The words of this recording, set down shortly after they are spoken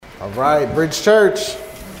All right, Bridge Church.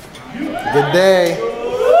 Good day.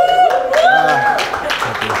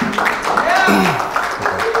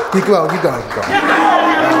 Keep going.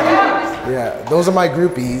 Yeah, those are my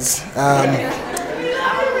groupies.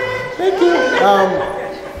 Thank you.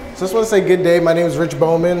 So just want to say good day. My name is Rich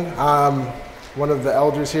Bowman. I'm one of the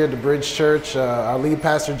elders here at the Bridge Church. Our lead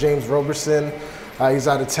pastor, James Roberson, he's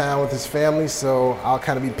out of town with his family, so I'll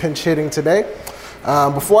kind of be pinch hitting today.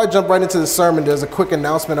 Before I jump right into the sermon, there's a quick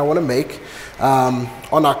announcement I want to make. On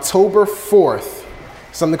October 4th,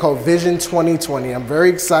 something called Vision 2020. I'm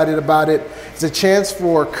very excited about it. It's a chance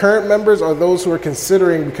for current members or those who are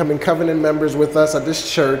considering becoming covenant members with us at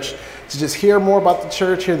this church to just hear more about the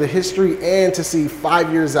church, hear the history, and to see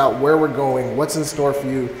 5 years out where we're going, what's in store for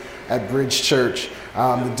you at Bridge Church.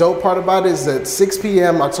 The dope part about it is that 6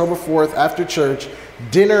 p.m. October 4th after church,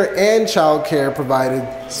 dinner and childcare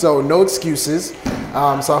provided, so no excuses.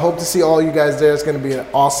 So I hope to see all you guys there. It's going to be an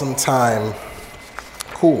awesome time.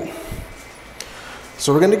 Cool.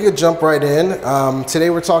 So we're going to jump right in. Today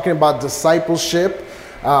we're talking about discipleship.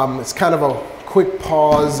 It's kind of a quick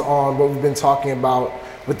pause on what we've been talking about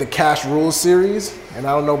with the Cash Rules series. And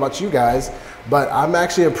I don't know about you guys, but I'm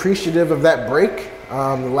actually appreciative of that break.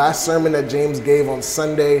 The last sermon that James gave on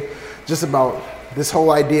Sunday, just about this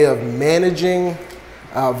whole idea of managing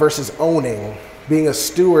versus owning, being a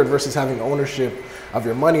steward versus having ownership of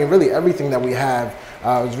your money and really everything that we have.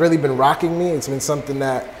 It's really been rocking me. It's been something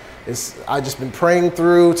that I've just been praying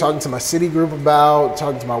through, talking to my city group about,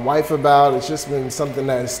 talking to my wife about. It's just been something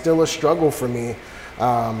that is still a struggle for me.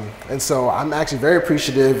 And so I'm actually very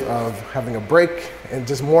appreciative of having a break and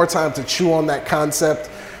just more time to chew on that concept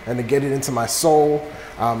and to get it into my soul.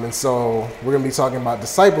 And so we're going to be talking about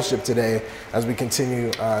discipleship today as we continue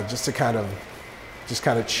just to kind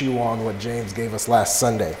of chew on what James gave us last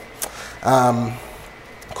Sunday.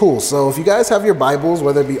 Cool. So if you guys have your Bibles,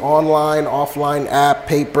 whether it be online, offline, app,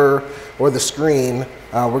 paper, or the screen,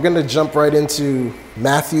 we're going to jump right into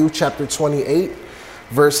Matthew chapter 28,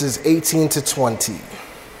 verses 18 to 20.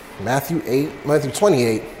 Matthew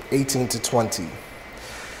 28, 18 to 20.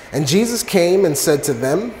 And Jesus came and said to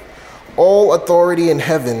them, "All authority in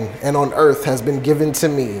heaven and on earth has been given to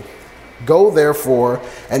me. Go therefore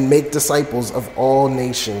and make disciples of all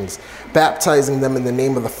nations, baptizing them in the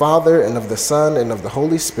name of the Father and of the Son and of the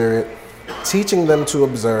Holy Spirit, teaching them to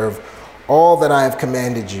observe all that I have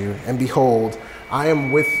commanded you. And behold, I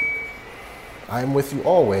am with you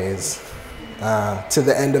always to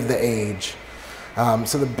the end of the age."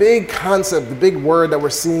 So the big concept, the big word that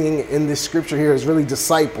we're seeing in this scripture here is really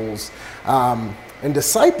disciples. And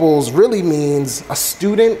disciples really means a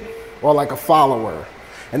student or like a follower.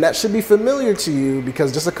 And that should be familiar to you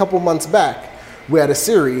because just a couple months back, we had a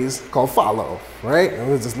series called Follow, right? It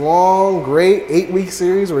was this long, great 8-week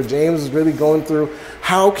series where James was really going through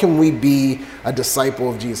how can we be a disciple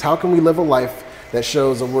of Jesus? How can we live a life that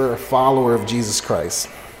shows that we're a follower of Jesus Christ?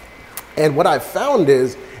 And what I've found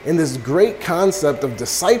is in this great concept of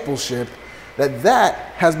discipleship,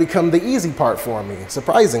 that has become the easy part for me,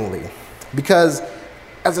 surprisingly. Because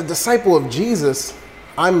as a disciple of Jesus,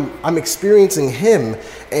 I'm experiencing him,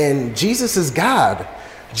 and Jesus is God.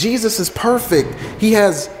 Jesus is perfect. He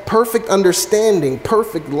has perfect understanding,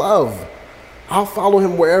 perfect love. I'll follow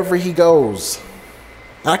him wherever he goes.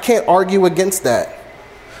 I can't argue against that.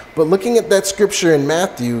 But looking at that scripture in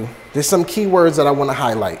Matthew, there's some key words that I want to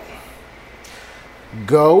highlight.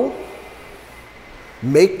 Go,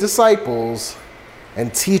 make disciples,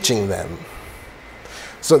 and teaching them.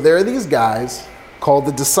 So there are these guys called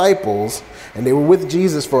the disciples, and they were with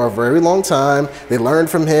Jesus for a very long time. They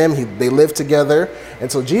learned from him. They lived together.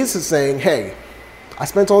 And so Jesus is saying, hey, I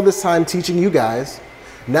spent all this time teaching you guys.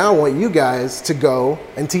 Now I want you guys to go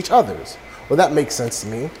and teach others. Well, that makes sense to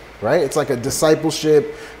me, right? It's like a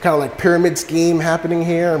discipleship, kind of like pyramid scheme happening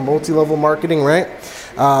here, multi-level marketing, right?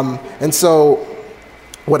 And so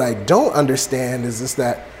what I don't understand is just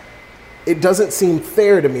that it doesn't seem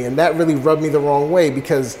fair to me. And that really rubbed me the wrong way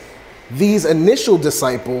because these initial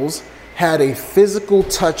disciples had a physical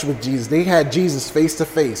touch with Jesus. They had Jesus face to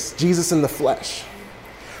face, Jesus in the flesh.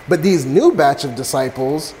 But these new batch of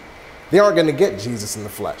disciples, they aren't going to get Jesus in the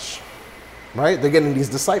flesh, right? They're getting these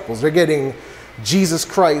disciples. They're getting Jesus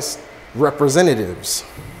Christ representatives.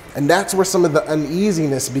 And that's where some of the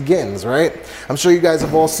uneasiness begins, right? I'm sure you guys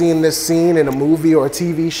have all seen this scene in a movie or a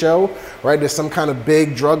TV show, right? There's some kind of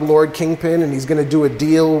big drug lord kingpin and he's going to do a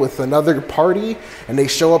deal with another party and they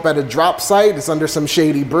show up at a drop site. It's under some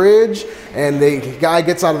shady bridge and the guy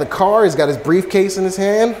gets out of the car. He's got his briefcase in his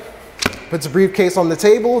hand, puts a briefcase on the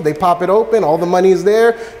table. They pop it open. All the money is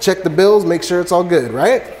there. Check the bills, make sure it's all good,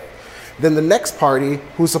 right? Then the next party,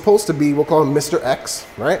 who's supposed to be, we'll call him Mr. X,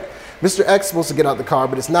 right? Mr. X is supposed to get out the car,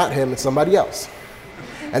 but it's not him, it's somebody else.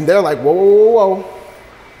 And they're like, whoa, whoa, whoa, whoa.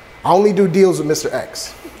 I only do deals with Mr.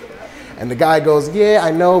 X. And the guy goes, yeah,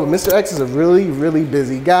 I know, but Mr. X is a really, really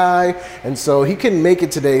busy guy, and so he couldn't make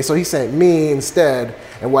it today, so he sent me instead.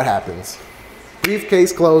 And what happens?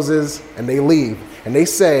 Briefcase closes, and they leave. And they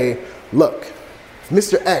say, look, if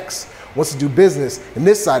Mr. X wants to do business in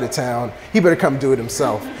this side of town, he better come do it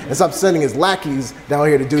himself and stop sending his lackeys down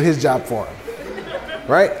here to do his job for him,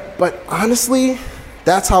 right? But honestly,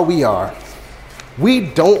 that's how we are. We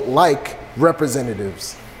don't like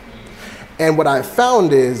representatives. And what I've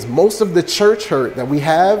found is most of the church hurt that we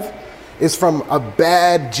have is from a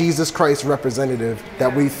bad Jesus Christ representative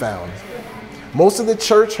that we found. Most of the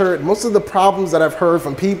church hurt, most of the problems that I've heard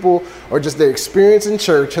from people or just their experience in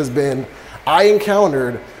church has been, I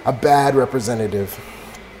encountered a bad representative.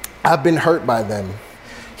 I've been hurt by them.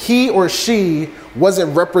 He or she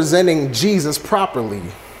wasn't representing Jesus properly.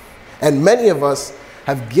 And many of us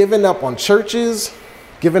have given up on churches,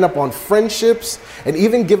 given up on friendships, and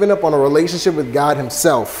even given up on a relationship with God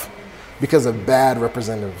himself because of bad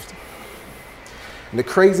representatives. And the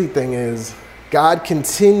crazy thing is, God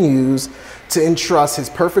continues to entrust his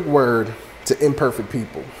perfect word to imperfect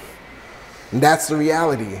people. And that's the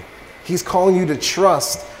reality. He's calling you to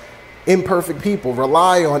trust imperfect people,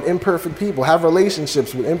 rely on imperfect people, have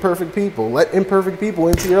relationships with imperfect people, let imperfect people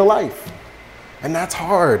into your life. And that's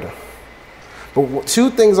hard. But two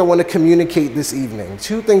things I want to communicate this evening,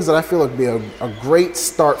 two things that I feel would be a great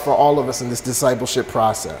start for all of us in this discipleship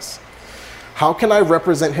process. How can I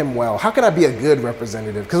represent him well? How can I be a good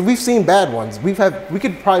representative? Because we've seen bad ones. We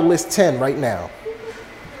could probably list 10 right now.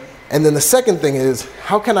 And then the second thing is,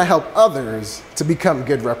 how can I help others to become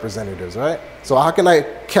good representatives, right? So how can I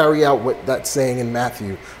carry out what that's saying in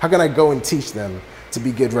Matthew? How can I go and teach them to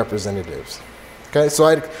be good representatives? Okay,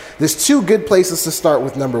 so there's two good places to start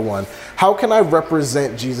with. Number one, how can I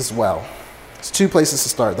represent Jesus well? There's two places to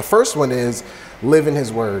start. The first one is live in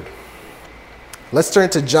his word. Let's turn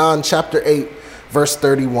to John chapter 8, verse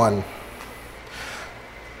 31.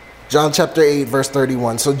 John chapter 8, verse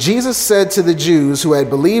 31. So Jesus said to the Jews who had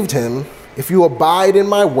believed him, if you abide in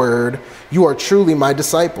my word, you are truly my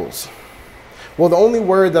disciples. Well, the only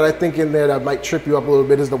word that I think in there that might trip you up a little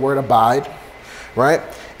bit is the word abide, right?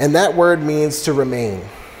 And that word means to remain,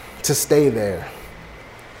 to stay there.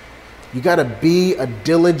 You got to be a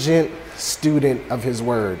diligent student of his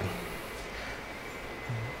word.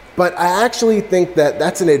 But I actually think that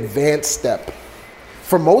that's an advanced step.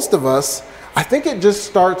 For most of us, I think it just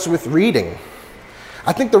starts with reading.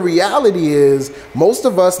 I think the reality is most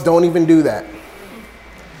of us don't even do that.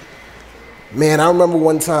 Man, I remember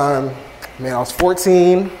one time, I was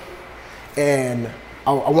 14 and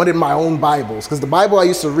I wanted my own Bibles, because the Bible I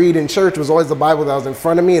used to read in church was always the Bible that was in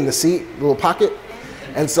front of me in the seat, little pocket.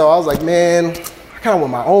 And so I was like, man, I kind of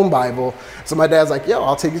want my own Bible. So my dad's like, yo,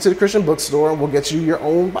 I'll take you to the Christian bookstore and we'll get you your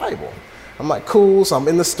own Bible. I'm like, cool. So I'm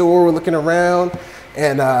in the store, we're looking around,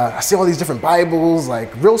 and I see all these different Bibles,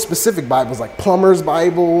 like real specific Bibles, like plumber's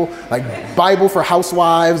Bible, like Bible for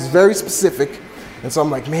housewives, very specific. And so I'm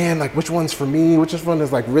like, man, like which one's for me? Which one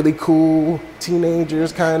is like really cool,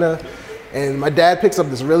 teenagers kind of? And my dad picks up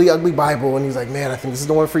this really ugly Bible and he's like, man, I think this is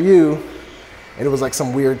the one for you. And it was like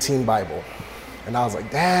some weird teen Bible. And I was like,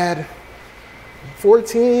 Dad, I'm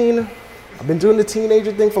 14. I've been doing the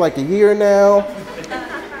teenager thing for like a year now.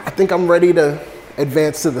 I think I'm ready to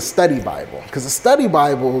advance to the study Bible. Because the study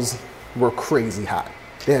Bibles were crazy hot.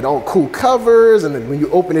 They had all cool covers, and then when you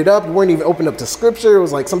open it up, you weren't even open up to scripture. It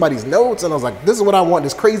was like somebody's notes, and I was like, this is what I want.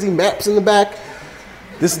 There's crazy maps in the back.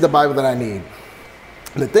 This is the Bible that I need.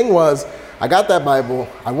 And the thing was, I got that Bible,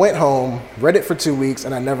 I went home, read it for 2 weeks,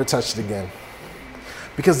 and I never touched it again.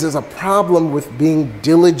 Because there's a problem with being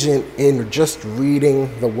diligent in just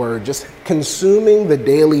reading the word, just consuming the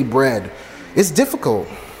daily bread. It's difficult.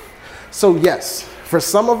 So yes, for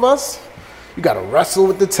some of us, you got to wrestle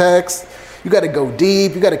with the text. You got to go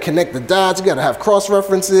deep. You got to connect the dots. You got to have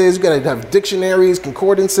cross-references. You got to have dictionaries,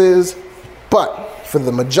 concordances. But for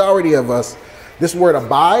the majority of us, this word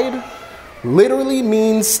abide literally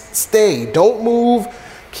means stay. Don't move.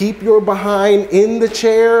 Keep your behind in the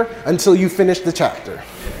chair until you finish the chapter.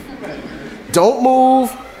 Don't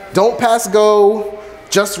move. Don't pass go.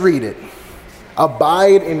 Just read it.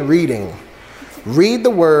 Abide in reading. Read the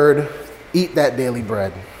word. Eat that daily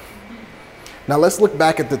bread. Now let's look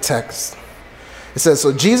back at the text. It says,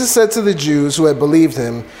 so Jesus said to the Jews who had believed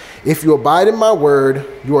him, if you abide in my word,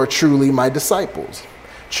 you are truly my disciples.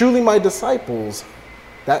 Truly my disciples,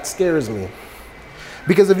 that scares me.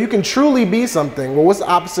 Because if you can truly be something, well, what's the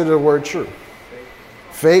opposite of the word true?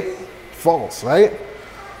 Fake. False, right?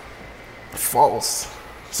 False.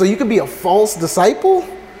 So you could be a false disciple.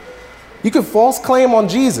 You could false claim on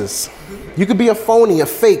Jesus. You could be a phony, a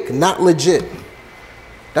fake, not legit.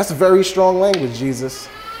 That's very strong language, Jesus.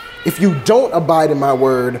 If you don't abide in my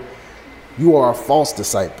word, you are a false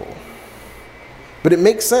disciple. But it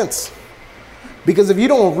makes sense. Because if you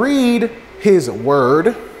don't read his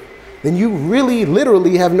word, then you really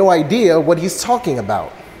literally have no idea what he's talking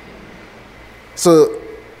about. So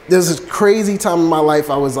there's this crazy time in my life.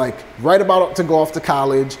 I was like right about to go off to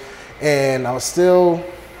college, and I was still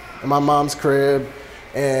in my mom's crib.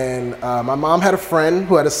 And my mom had a friend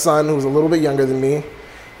who had a son who was a little bit younger than me,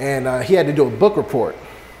 and he had to do a book report.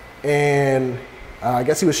 And I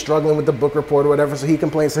guess he was struggling with the book report or whatever, so he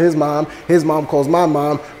complains to his mom calls my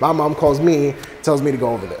mom calls me, tells me to go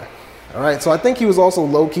over there. All right, so I think he was also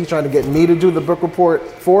low-key trying to get me to do the book report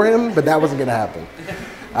for him, but that wasn't gonna happen.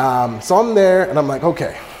 So I'm there, and I'm like,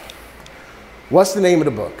 okay, what's the name of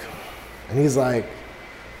the book? And he's like,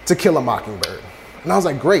 To Kill a Mockingbird. And I was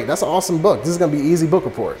like, great, that's an awesome book. This is gonna be an easy book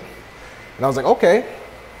report. And I was like, okay,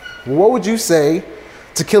 well, what would you say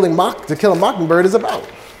To Kill a Mockingbird is about?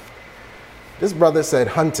 This brother said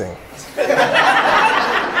hunting.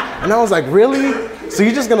 And I was like, really? So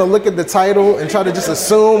you're just gonna look at the title and try to just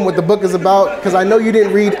assume what the book is about? Because I know you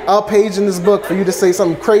didn't read a page in this book for you to say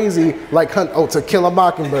something crazy like, To Kill a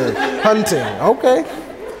Mockingbird, hunting, okay.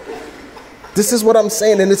 This is what I'm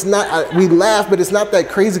saying, and it's not, we laugh, but it's not that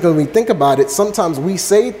crazy because when we think about it, sometimes we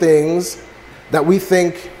say things that we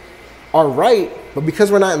think are right, but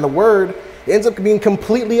because we're not in the word, it ends up being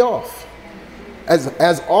completely off.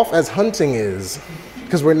 As off as hunting is,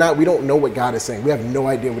 because we don't know what God is saying. We have no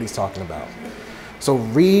idea what he's talking about. So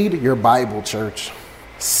read your Bible, church.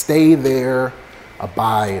 Stay there,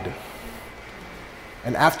 abide.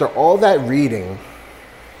 And after all that reading,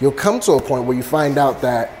 you'll come to a point where you find out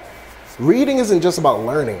that reading isn't just about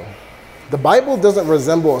learning. The Bible doesn't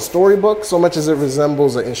resemble a storybook so much as it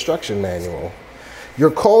resembles an instruction manual.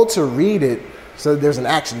 You're called to read it so that there's an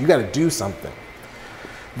action. You got to do something.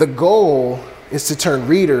 The goal is to turn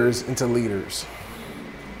readers into leaders.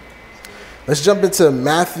 Let's jump into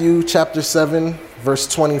Matthew chapter 7, verse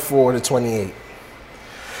 24 to 28.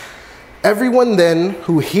 Everyone then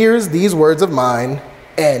who hears these words of mine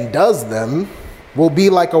and does them will be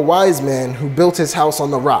like a wise man who built his house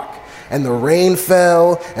on the rock. And the rain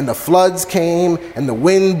fell, and the floods came, and the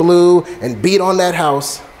wind blew and beat on that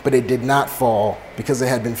house, but it did not fall because it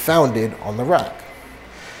had been founded on the rock.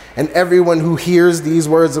 And everyone who hears these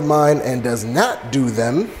words of mine and does not do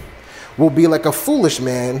them will be like a foolish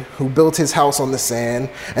man who built his house on the sand,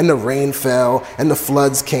 and the rain fell, and the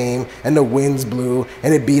floods came, and the winds blew,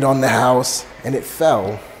 and it beat on the house, and it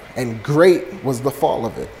fell, and great was the fall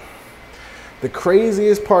of it. The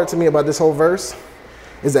craziest part to me about this whole verse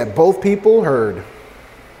is that both people heard.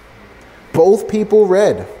 Both people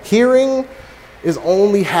read. Hearing is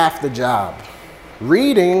only half the job.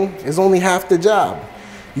 Reading is only half the job.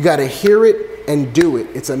 You got to hear it and do it.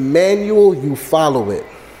 It's a manual, you follow it.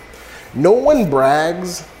 No one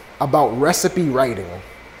brags about recipe writing.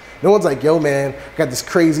 No one's like, yo man, I got this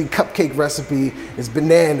crazy cupcake recipe, it's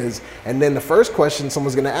bananas. And then the first question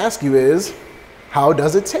someone's gonna ask you is, how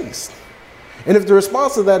does it taste? And if the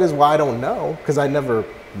response to that is, well, I don't know, because I never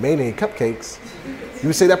made any cupcakes, you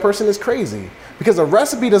would say that person is crazy. Because a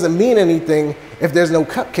recipe doesn't mean anything if there's no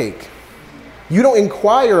cupcake. You don't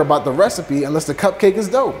inquire about the recipe unless the cupcake is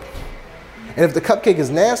dope. And if the cupcake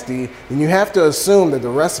is nasty, then you have to assume that the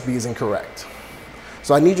recipe is incorrect.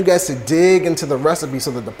 So I need you guys to dig into the recipe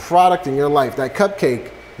so that the product in your life, that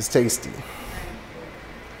cupcake, is tasty.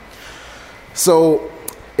 So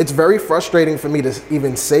it's very frustrating for me to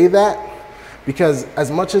even say that, because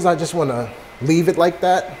as much as I just want to leave it like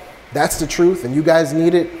that, that's the truth and you guys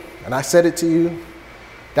need it, and I said it to you,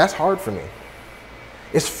 that's hard for me.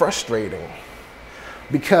 It's frustrating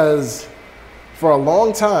because for a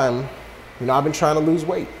long time, I've been trying to lose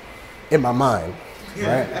weight in my mind,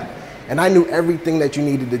 right? And I knew everything that you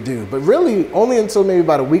needed to do, but really only until maybe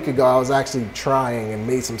about a week ago, I was actually trying and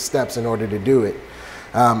made some steps in order to do it.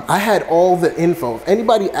 I had all the info. If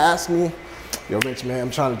anybody asked me, yo, Rich, man,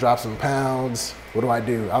 I'm trying to drop some pounds. What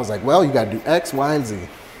do? I was like, well, you got to do X, Y, and Z.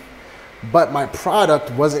 But my product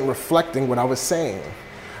wasn't reflecting what I was saying.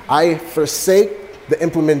 I forsake the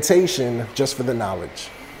implementation just for the knowledge.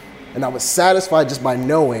 And I was satisfied just by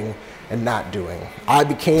knowing and not doing. I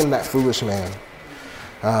became that foolish man.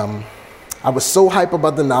 I was so hype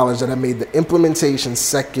about the knowledge that I made the implementation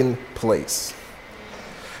second place.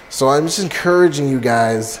 So I'm just encouraging you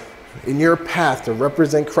guys in your path to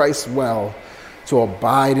represent Christ well, to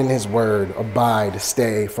abide in his word, abide,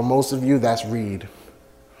 stay. For most of you, that's read.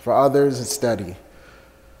 For others, it's study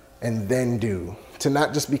and then do. To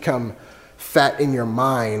not just become fat in your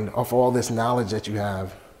mind of all this knowledge that you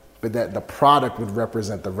have, but that the product would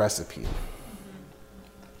represent the recipe.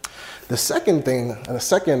 The second thing, the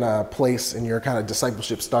second place in your kind of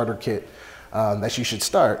discipleship starter kit that you should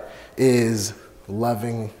start is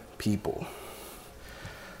loving people.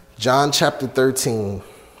 John chapter 13,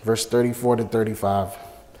 verse 34 to 35.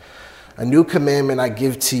 A new commandment I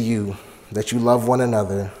give to you, that you love one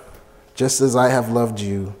another. Just as I have loved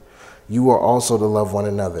you, you are also to love one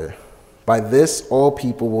another. By this, all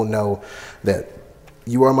people will know that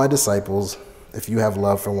you are my disciples, if you have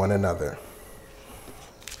love for one another.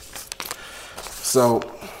 So,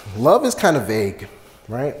 love is kind of vague,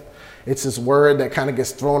 right? It's this word that kind of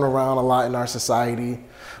gets thrown around a lot in our society.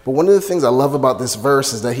 But one of the things I love about this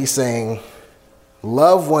verse is that he's saying,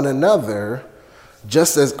 love one another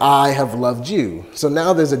just as I have loved you. So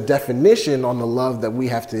now there's a definition on the love that we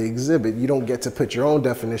have to exhibit. You don't get to put your own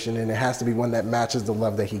definition in. It has to be one that matches the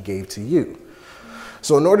love that he gave to you.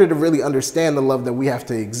 So in order to really understand the love that we have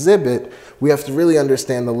to exhibit, we have to really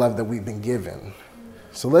understand the love that we've been given.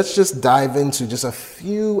 So let's just dive into just a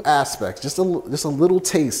few aspects, just a little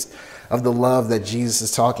taste of the love that Jesus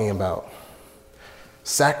is talking about.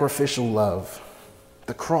 Sacrificial love,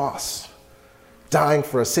 the cross, dying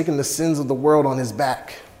for us, taking the sins of the world on his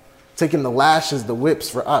back, taking the lashes, the whips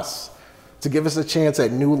for us, to give us a chance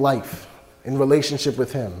at new life in relationship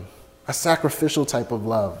with him. A sacrificial type of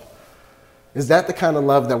love. Is that the kind of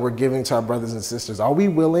love that we're giving to our brothers and sisters? Are we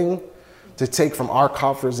willing to take from our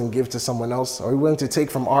coffers and give to someone else? Are we willing to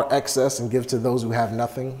take from our excess and give to those who have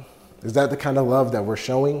nothing? Is that the kind of love that we're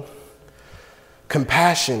showing?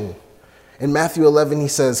 Compassion. In Matthew 11, he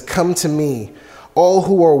says, come to me, all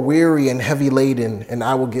who are weary and heavy laden, and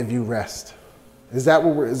I will give you rest. Is that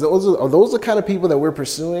what are those the kind of people that we're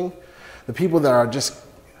pursuing? The people that are just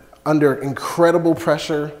under incredible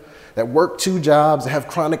pressure, that work 2 jobs, that have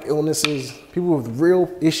chronic illnesses, people with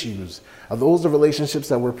real issues. Are those the relationships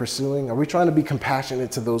that we're pursuing? Are we trying to be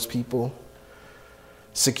compassionate to those people?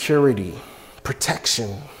 Security,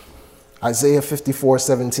 protection. Isaiah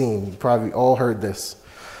 54:17, you probably all heard this.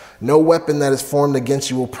 No weapon that is formed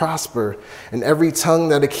against you will prosper, and every tongue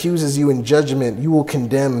that accuses you in judgment you will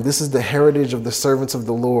condemn. This is the heritage of the servants of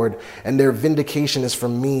the Lord, and their vindication is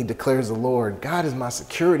from me, declares the Lord. God is my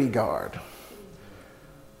security guard.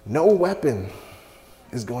 No weapon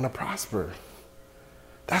is going to prosper.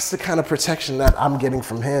 That's the kind of protection that I'm getting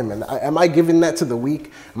from him. And am I giving that to the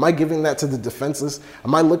weak? Am I giving that to the defenseless?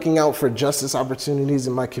 Am I looking out for justice opportunities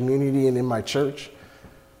in my community and in my church?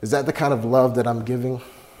 Is that the kind of love that I'm giving?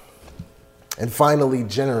 And finally,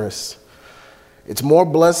 generous. It's more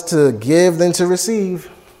blessed to give than to receive.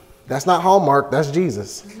 That's not Hallmark, that's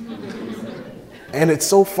Jesus. And it's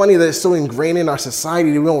so funny that it's so ingrained in our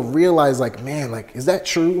society that we don't realize, is that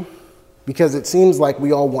true? Because it seems like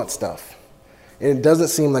we all want stuff. And it doesn't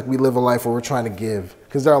seem like we live a life where we're trying to give.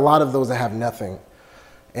 Because there are a lot of those that have nothing.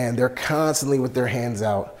 And they're constantly with their hands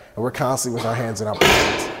out. And we're constantly with our hands in our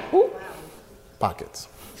pockets. Ooh. Pockets.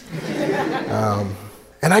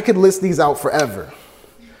 And I could list these out forever.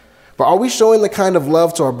 But are we showing the kind of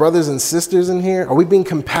love to our brothers and sisters in here? Are we being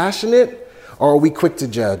compassionate, or are we quick to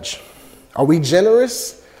judge? Are we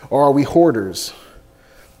generous, or are we hoarders?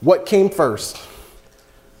 What came first?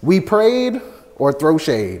 We prayed or throw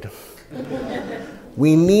shade?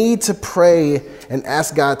 We need to pray and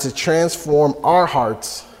ask God to transform our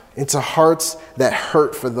hearts into hearts that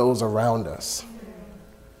hurt for those around us.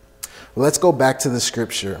 Let's go back to the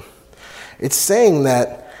scripture. It's saying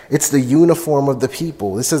that it's the uniform of the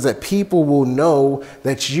people. It says that people will know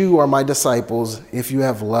that you are my disciples if you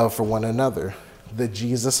have love for one another. The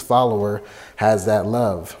Jesus follower has that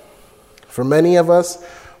love. For many of us,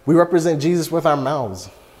 we represent Jesus with our mouths,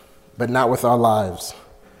 but not with our lives.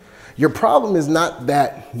 Your problem is not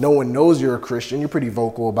that no one knows you're a Christian. You're pretty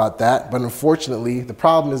vocal about that. But unfortunately, the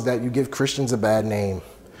problem is that you give Christians a bad name.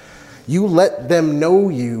 You let them know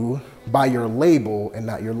you by your label and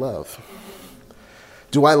not your love.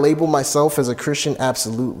 Do I label myself as a Christian?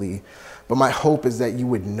 Absolutely. But my hope is that you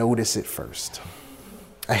would notice it first.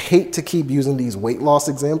 I hate to keep using these weight loss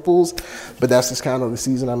examples, but that's just kind of the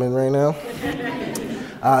season I'm in right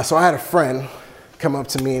now. So I had a friend come up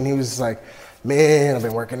to me and he was like, man, I've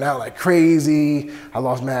been working out like crazy. I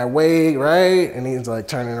lost mad weight, right? And he's like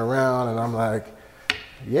turning around and I'm like,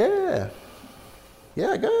 yeah,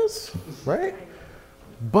 I guess, right?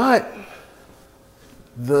 But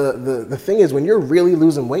the thing is, when you're really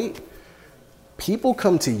losing weight, people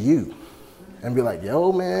come to you and be like,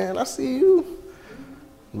 yo, man, I see you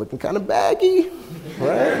looking kind of baggy,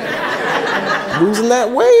 right? Losing that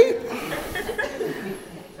weight.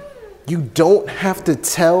 You don't have to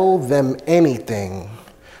tell them anything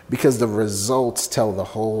because the results tell the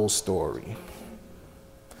whole story.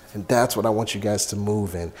 And that's what I want you guys to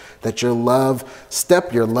move in. That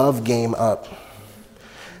step your love game up.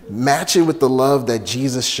 Match it with the love that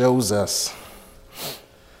Jesus shows us.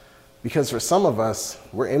 Because for some of us,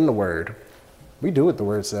 we're in the Word. We do what the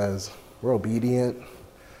Word says. We're obedient.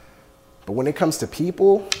 But when it comes to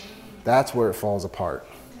people, that's where it falls apart.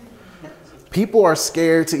 People are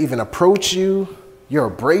scared to even approach you. You're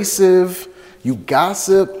abrasive. You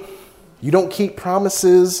gossip. You don't keep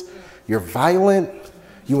promises. You're violent.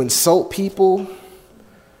 You insult people.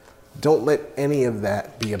 Don't let any of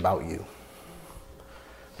that be about you.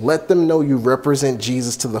 Let them know you represent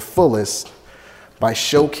Jesus to the fullest by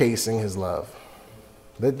showcasing his love.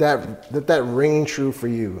 Let that ring true for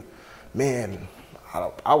you. Man,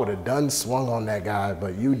 I would have swung on that guy,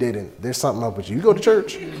 but you didn't. There's something up with you. You go to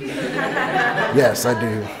church? Yes, I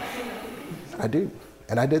do. I do.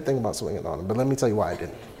 And I did think about swinging on him, but let me tell you why I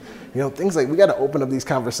didn't. Things like we got to open up these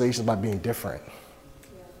conversations by being different.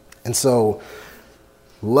 And so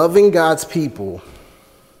loving God's people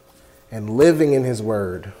and living in his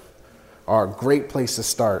word are a great place to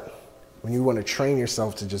start when you want to train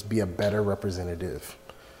yourself to just be a better representative.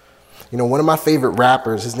 One of my favorite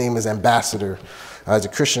rappers, his name is Ambassador. He's a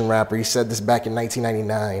Christian rapper. He said this back in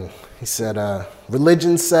 1999. He said,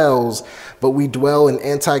 religion sells, but we dwell in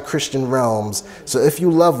anti-Christian realms. So if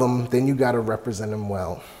you love them, then you got to represent them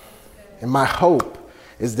well. And my hope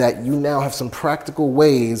is that you now have some practical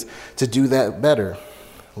ways to do that better.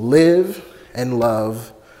 Live and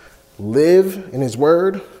love. Live in his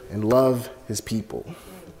word and love his people.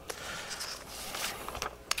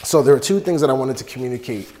 So there are two things that I wanted to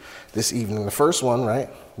communicate this evening. The first one,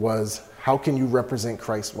 was how can you represent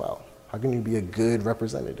Christ well? How can you be a good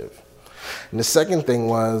representative? And the second thing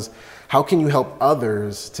was, how can you help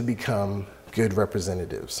others to become good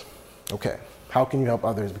representatives? Okay, how can you help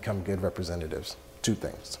others become good representatives? Two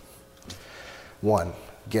things. One,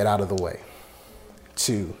 get out of the way.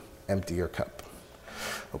 Two, empty your cup.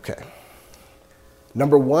 Okay.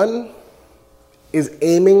 Number one is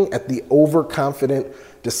aiming at the overconfident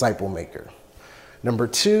disciple maker. Number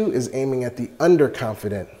two is aiming at the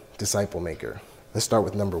underconfident disciple maker. Let's start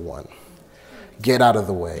with number one. Get out of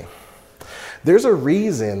the way. There's a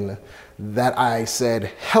reason that I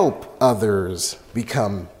said help others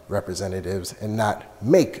become representatives and not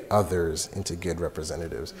make others into good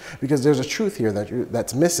representatives. Because there's a truth here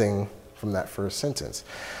that's missing from that first sentence.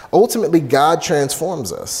 Ultimately, God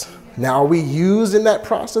transforms us. Now, are we used in that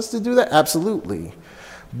process to do that? Absolutely.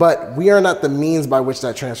 But we are not the means by which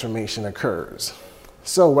that transformation occurs.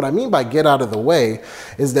 So what I mean by get out of the way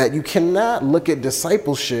is that you cannot look at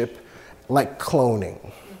discipleship like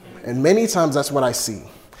cloning. And many times that's what I see.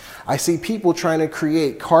 I see people trying to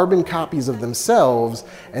create carbon copies of themselves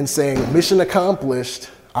and saying, mission accomplished,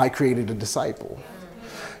 I created a disciple.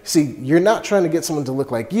 See, you're not trying to get someone to look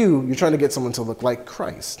like you're trying to get someone to look like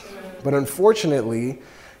Christ. But unfortunately,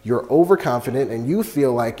 you're overconfident and you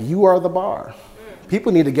feel like you are the bar.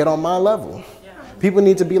 People need to get on my level. People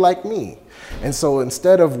need to be like me. And so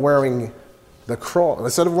instead of wearing the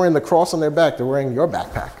cross on their back, they're wearing your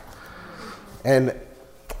backpack. And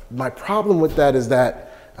my problem with that is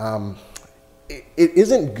that it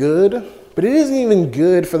isn't good, but it isn't even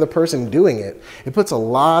good for the person doing it. It puts a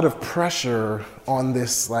lot of pressure on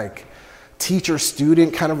this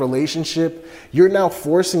teacher-student kind of relationship. You're now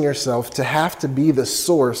forcing yourself to have to be the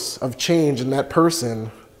source of change in that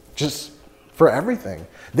person just for everything.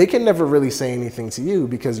 They can never really say anything to you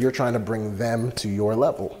because you're trying to bring them to your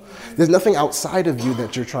level. There's nothing outside of you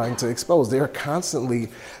that you're trying to expose. They are constantly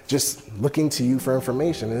just looking to you for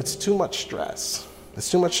information, and it's too much stress. It's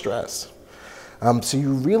too much stress. So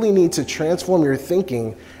you really need to transform your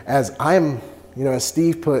thinking as as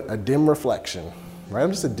Steve put, a dim reflection, right?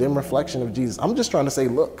 I'm just a dim reflection of Jesus. I'm just trying to say,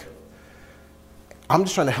 look, I'm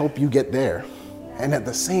just trying to help you get there. And at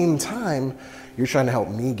the same time, you're trying to help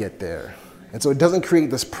me get there. And so it doesn't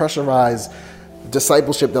create this pressurized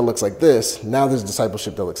discipleship that looks like this. Now there's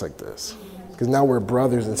discipleship that looks like this. Because now we're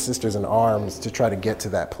brothers and sisters in arms to try to get to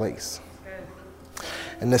that place.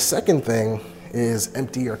 And the second thing is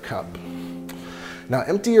empty your cup. Now,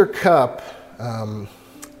 empty your cup,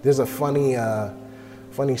 there's a funny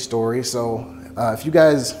story. So if you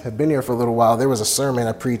guys have been here for a little while, there was a sermon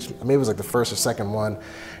I preached, maybe it was the first or second one,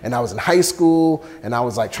 and I was in high school, and I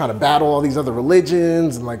was trying to battle all these other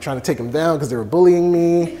religions and trying to take them down because they were bullying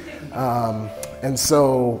me. And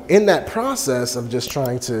so in that process of just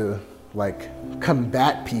trying to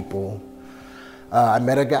combat people, I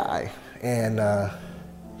met a guy, and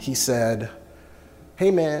he said, "Hey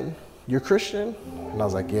man, you're Christian?" And I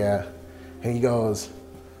was like, "Yeah." And he goes,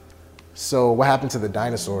 so what happened to the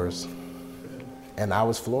dinosaurs? And I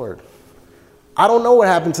was floored. I don't know what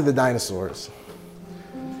happened to the dinosaurs.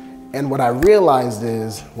 And what I realized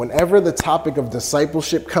is whenever the topic of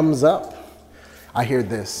discipleship comes up, I hear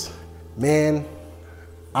this, man,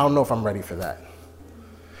 I don't know if I'm ready for that.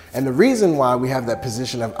 And the reason why we have that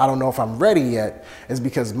position of I don't know if I'm ready yet is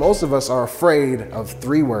because most of us are afraid of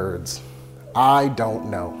 3 words. I don't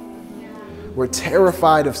know. We're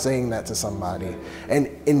terrified of saying that to somebody. And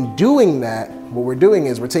in doing that, what we're doing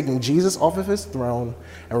is we're taking Jesus off of his throne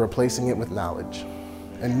and replacing it with knowledge.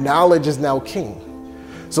 And knowledge is now king.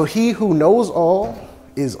 So he who knows all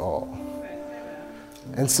is all.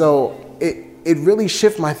 And so it really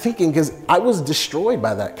shifted my thinking because I was destroyed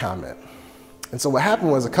by that comment. And so what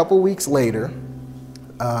happened was a couple weeks later,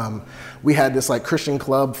 we had this like Christian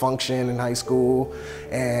club function in high school.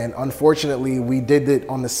 And unfortunately, we did it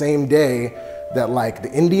on the same day that like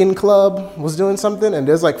the Indian club was doing something. And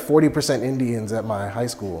there's like 40% Indians at my high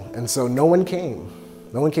school. And so no one came.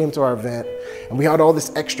 No one came to our event. And we had all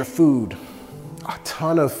this extra food, a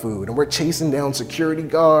ton of food. And we're chasing down security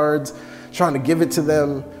guards, trying to give it to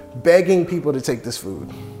them, begging people to take this food.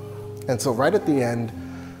 And so right at the end,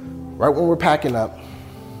 right when we're packing up,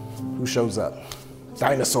 who shows up?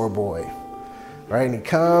 Dinosaur boy, right? And he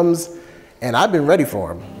comes, and I've been ready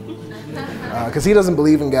for him because he doesn't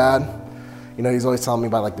believe in God. You know, he's always telling me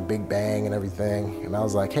about like the Big Bang and everything. And I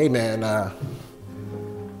was like, hey man,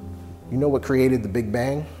 you know what created the Big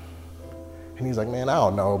Bang? And he's like, man, I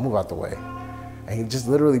don't know, move out the way. And he just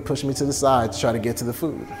literally pushed me to the side to try to get to the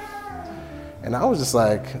food. And I was just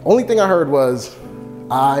like, only thing I heard was,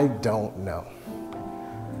 I don't know.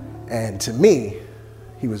 And to me,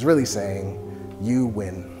 he was really saying, you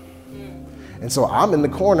win. And so I'm in the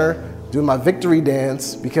corner doing my victory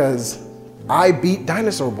dance because I beat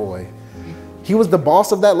Dinosaur Boy. He was the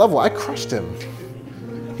boss of that level. I crushed him.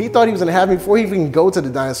 He thought he was gonna have me before he even go to the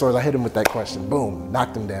dinosaurs. I hit him with that question. Boom,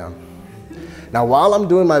 knocked him down. Now, while I'm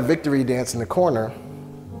doing my victory dance in the corner,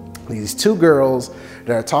 these 2 girls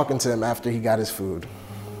that are talking to him after he got his food.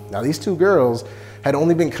 Now, these 2 girls had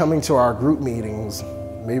only been coming to our group meetings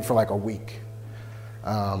maybe for like a week.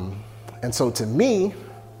 And so to me,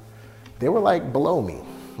 they were like below me,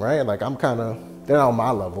 right? Like they're on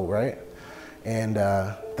my level, right? And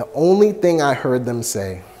the only thing I heard them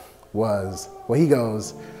say was, well, he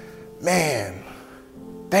goes, man,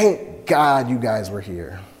 thank God you guys were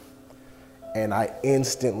here. And I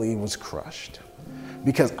instantly was crushed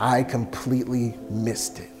because I completely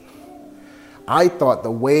missed it. I thought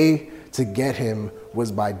the way to get him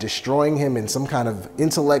was by destroying him in some kind of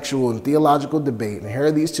intellectual and theological debate. And here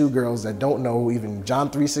are these 2 girls that don't know even John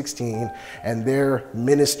 3:16, and they're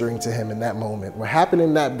ministering to him in that moment. What happened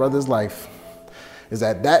in that brother's life is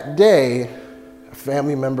that day, a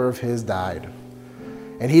family member of his died.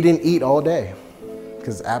 And he didn't eat all day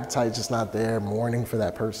because appetite's just not there, mourning for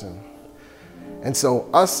that person. And so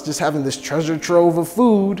us just having this treasure trove of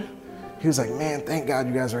food, he was like, man, thank God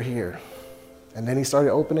you guys are here. And then he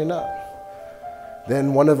started opening up.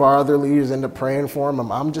 Then one of our other leaders ended up praying for him.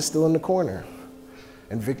 I'm just still in the corner.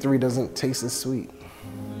 And victory doesn't taste as sweet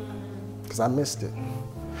because I missed it.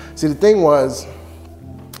 See, the thing was,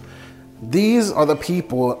 these are the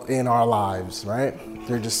people in our lives, right?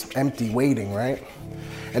 They're just empty, waiting, right?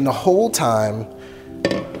 And the whole time,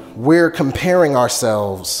 we're comparing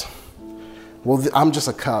ourselves. Well, I'm just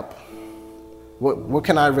a cup. What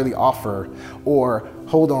can I really offer? Or,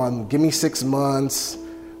 hold on, give me 6 months.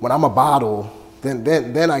 When I'm a bottle,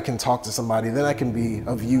 then I can talk to somebody. Then I can be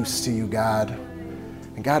of use to you, God.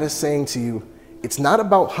 And God is saying to you, it's not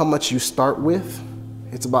about how much you start with.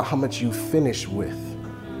 It's about how much you finish with.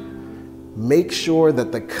 Make sure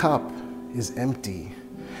that the cup is empty.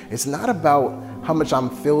 It's not about how much I'm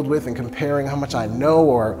filled with and comparing how much I know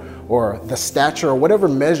or the stature or whatever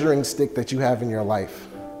measuring stick that you have in your life.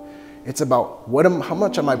 It's about how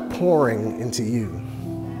much am I pouring into you?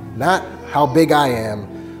 Not how big I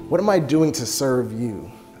am. What am I doing to serve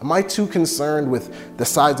you? Am I too concerned with the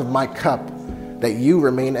size of my cup that you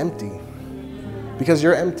remain empty? Because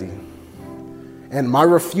you're empty. And my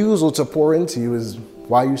refusal to pour into you is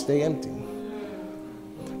why you stay empty.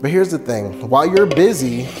 But here's the thing. While you're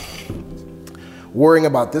busy worrying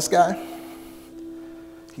about this guy,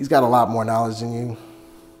 he's got a lot more knowledge than you.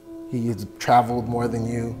 He's traveled more than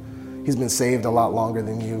you. He's been saved a lot longer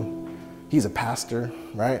than you. He's a pastor,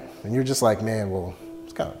 right? And you're just like, man, well,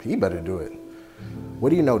 he better do it. What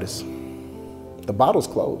do you notice? The bottle's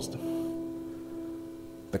closed.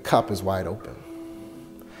 The cup is wide open.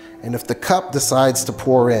 And if the cup decides to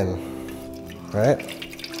pour in, right?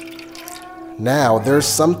 Now there's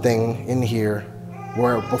something in here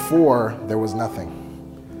where before there was nothing.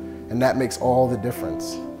 And that makes all the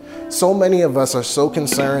difference. So many of us are so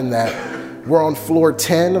concerned that we're on floor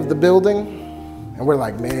 10 of the building, and we're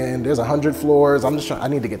like, man, there's 100 floors. I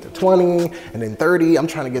need to get to 20, and then 30. I'm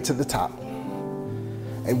trying to get to the top.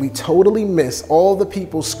 And we totally miss all the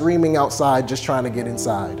people screaming outside just trying to get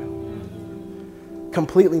inside.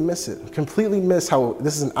 Completely miss it. Completely miss how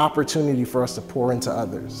this is an opportunity for us to pour into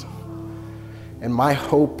others. And my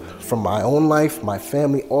hope from my own life, my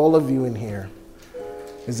family, all of you in here,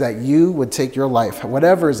 is that you would take your life,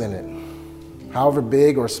 whatever is in it, however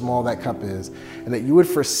big or small that cup is, and that you would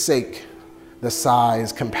forsake the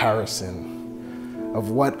size comparison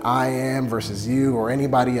of what I am versus you or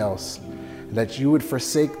anybody else, and that you would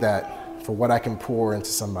forsake that for what I can pour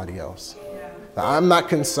into somebody else. Now, I'm not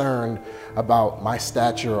concerned about my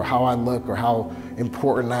stature or how I look or how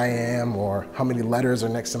important I am or how many letters are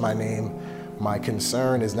next to my name. My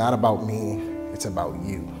concern is not about me, it's about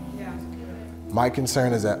you. My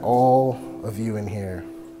concern is that all of you in here,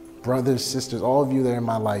 brothers, sisters, all of you that are in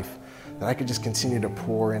my life, that I could just continue to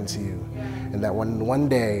pour into you. And that when one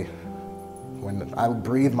day, when I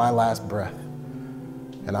breathe my last breath,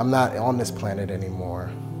 and I'm not on this planet anymore,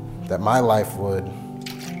 that my life would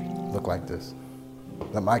look like this.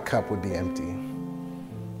 That my cup would be empty.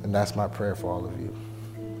 And that's my prayer for all of you.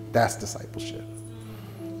 That's discipleship.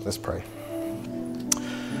 Let's pray.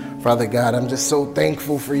 Father God, I'm just so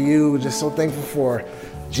thankful for you, just so thankful for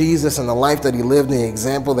Jesus and the life that he lived and the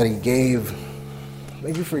example that he gave.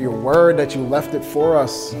 Thank you for your word that you left it for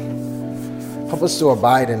us. Help us to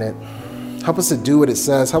abide in it. Help us to do what it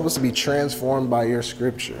says. Help us to be transformed by your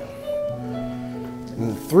scripture.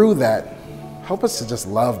 And through that, help us to just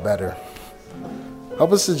love better.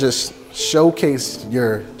 Help us to just showcase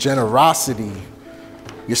your generosity,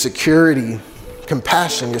 your security,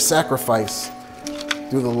 compassion, your sacrifice,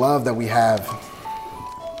 through the love that we have.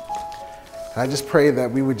 And I just pray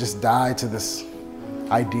that we would just die to this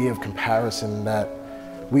idea of comparison, that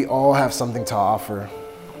we all have something to offer.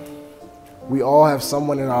 We all have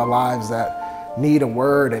someone in our lives that need a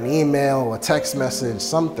word, an email, a text message,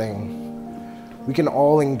 something. We can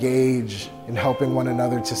all engage in helping one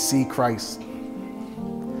another to see Christ.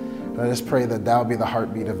 And I just pray that that would be the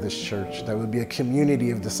heartbeat of this church, that would be a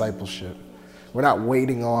community of discipleship. We're not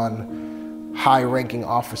waiting on high-ranking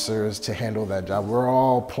officers to handle that job. We're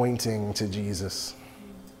all pointing to Jesus.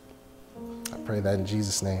 I pray that in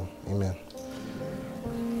Jesus' name, amen.